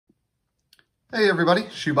Hey everybody,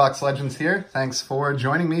 Shoebox Legends here. Thanks for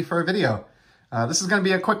joining me for a video. This is going to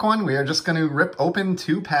be a quick one. We are just going to rip open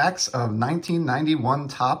 2 packs of 1991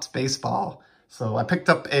 Topps baseball. So I picked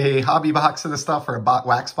up a hobby box of this stuff, or a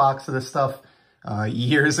wax box of this stuff,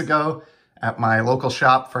 years ago at my local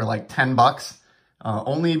shop for like 10 bucks.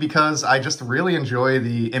 Only because I just really enjoy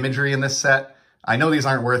the imagery in this set. I know these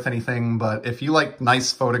aren't worth anything, but if you like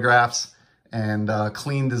nice photographs and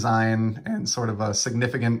clean design and sort of a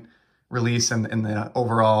significant release in the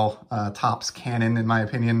overall Topps canon, in my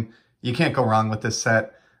opinion, you can't go wrong with this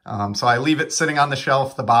set. So I leave it sitting on the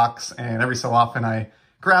shelf, the box, and every so often I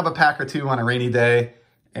grab a pack or two on a rainy day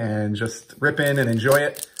and just rip in and enjoy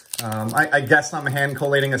it. I guess I'm hand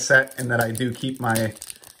collating a set in that I do keep my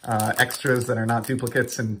extras that are not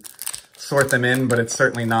duplicates and sort them in, but it's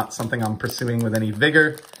certainly not something I'm pursuing with any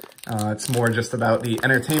vigor. It's more just about the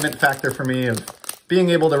entertainment factor for me of being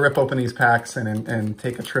able to rip open these packs and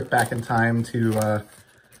take a trip back in time to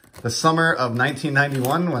the summer of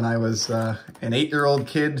 1991 when I was an 8-year-old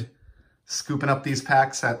kid scooping up these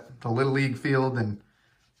packs at the Little League field and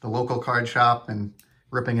the local card shop and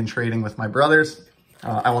ripping and trading with my brothers.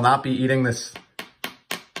 I will not be eating this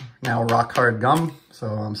now rock hard gum, so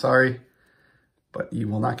I'm sorry, but you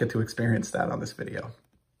will not get to experience that on this video.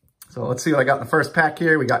 So let's see what I got in the first pack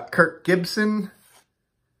here. We got Kirk Gibson.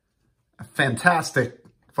 A fantastic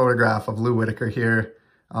photograph of Lou Whitaker here.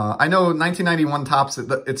 I know 1991 Topps,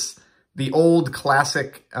 it's the old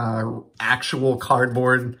classic actual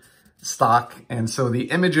cardboard stock, and so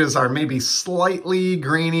the images are maybe slightly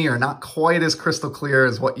grainy or not quite as crystal clear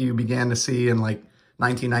as what you began to see in like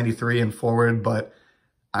 1993 and forward, but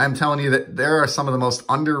I'm telling you that there are some of the most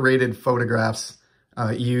underrated photographs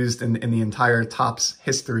used in the entire Topps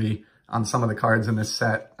history on some of the cards in this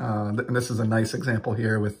set. And this is a nice example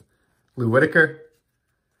here with Lou Whitaker.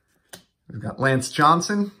 We've got Lance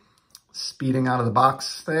Johnson speeding out of the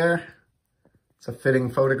box there. It's a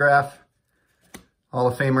fitting photograph. Hall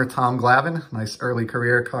of Famer Tom Glavine, nice early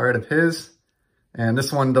career card of his. And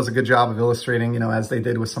this one does a good job of illustrating, you know, as they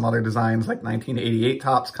did with some other designs, like 1988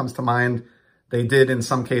 Topps comes to mind. They did, in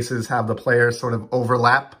some cases, have the players sort of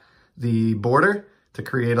overlap the border to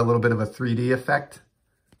create a little bit of a 3D effect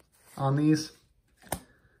on these.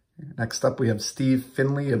 Next up, we have Steve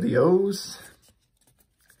Finley of the O's.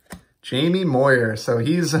 Jamie Moyer. So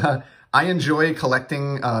he's, I enjoy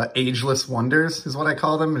collecting ageless wonders, is what I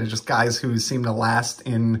call them. And it's just guys who seem to last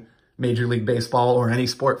in Major League Baseball, or any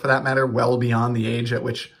sport for that matter, well beyond the age at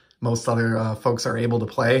which most other folks are able to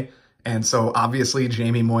play. And so obviously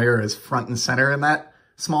Jamie Moyer is front and center in that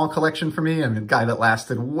small collection for me. I mean, a guy that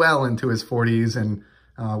lasted well into his 40s and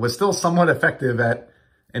was still somewhat effective at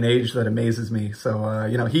an age that amazes me. So,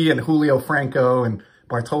 you know, he and Julio Franco and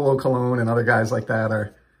Bartolo Colon and other guys like that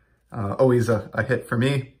are always a hit for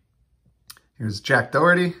me. Here's Jack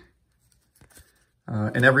Doherty.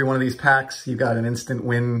 In every one of these packs, you've got an instant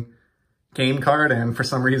win game card. And for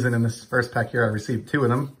some reason in this first pack here, I received 2 of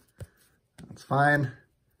them. That's fine.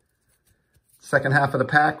 Second half of the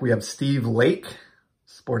pack, we have Steve Lake,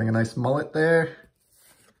 sporting a nice mullet there.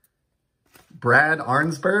 Brad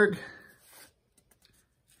Arnsberg.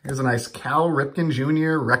 Here's a nice Cal Ripken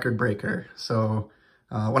Jr. record breaker. So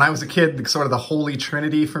when I was a kid, sort of the holy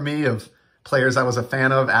trinity for me of players I was a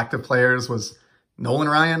fan of, active players, was Nolan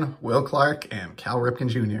Ryan, Will Clark, and Cal Ripken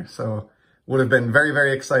Jr. So would have been very,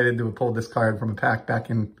 very excited to have pulled this card from a pack back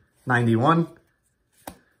in 91.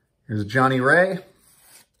 Here's Johnny Ray.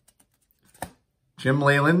 Jim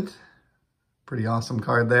Leyland. Pretty awesome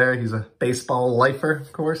card there. He's a baseball lifer,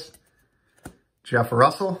 of course. Jeff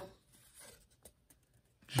Russell.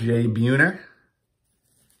 Jay Buhner.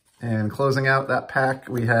 And closing out that pack,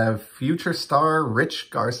 we have future star Rich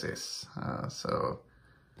Garces. So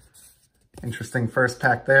interesting first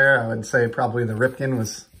pack there. I would say probably the Ripken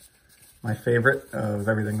was my favorite of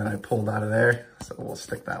everything that I pulled out of there. So we'll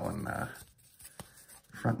stick that one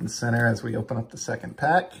front and center as we open up the second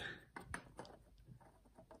pack.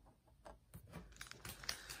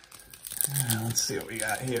 Let's see what we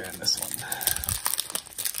got here in this one.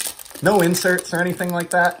 No inserts or anything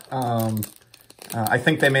like that. I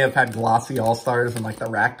think they may have had glossy all-stars in like the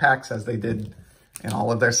rack packs as they did in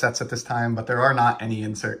all of their sets at this time, but there are not any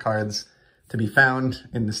insert cards to be found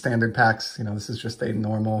in the standard packs. You know, this is just a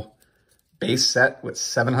normal base set with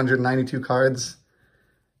 792 cards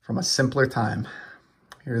from a simpler time.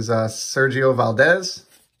 Here's Sergio Valdez,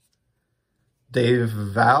 Dave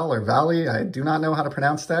Val or Valley, I do not know how to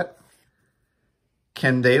pronounce that.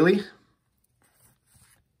 Ken Daly,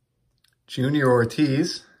 Junior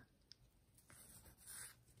Ortiz.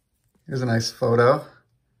 Here's a nice photo.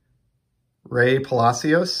 Ray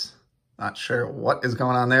Palacios. Not sure what is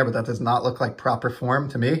going on there, but that does not look like proper form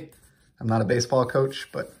to me. I'm not a baseball coach,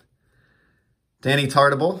 but Danny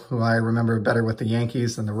Tartabull, who I remember better with the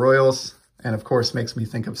Yankees than the Royals, and of course makes me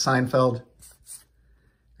think of Seinfeld.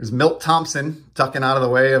 There's Milt Thompson ducking out of the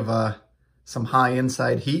way of some high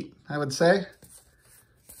inside heat, I would say.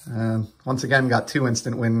 Once again, got 2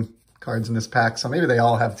 instant win cards in this pack, so maybe they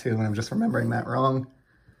all have 2, and I'm just remembering that wrong.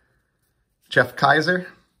 Jeff Kaiser,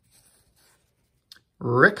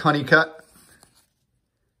 Rick Honeycutt,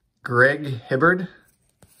 Greg Hibbard.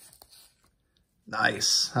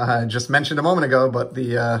 Nice. I just mentioned a moment ago, but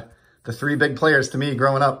the 3 big players to me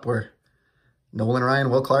growing up were Nolan Ryan,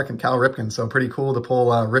 Will Clark, and Cal Ripken. So pretty cool to pull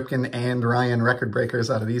Ripken and Ryan record breakers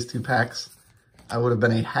out of these 2 packs. I would have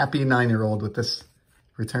been a happy 9-year-old with this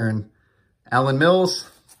return. Alan Mills,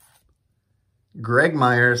 Greg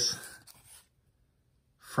Myers,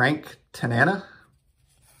 Frank Tanana,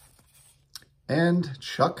 and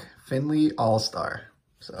Chuck Finley All-Star.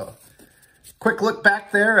 So quick look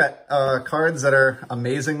back there at cards that are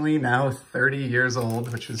amazingly now 30 years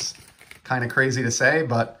old, which is kind of crazy to say,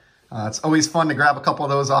 but it's always fun to grab a couple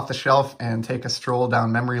of those off the shelf and take a stroll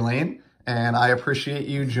down memory lane. And I appreciate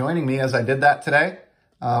you joining me as I did that today.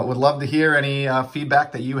 Would love to hear any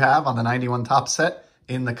feedback that you have on the 91 Topps set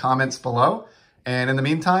in the comments below. And in the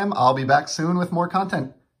meantime, I'll be back soon with more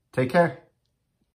content. Take care.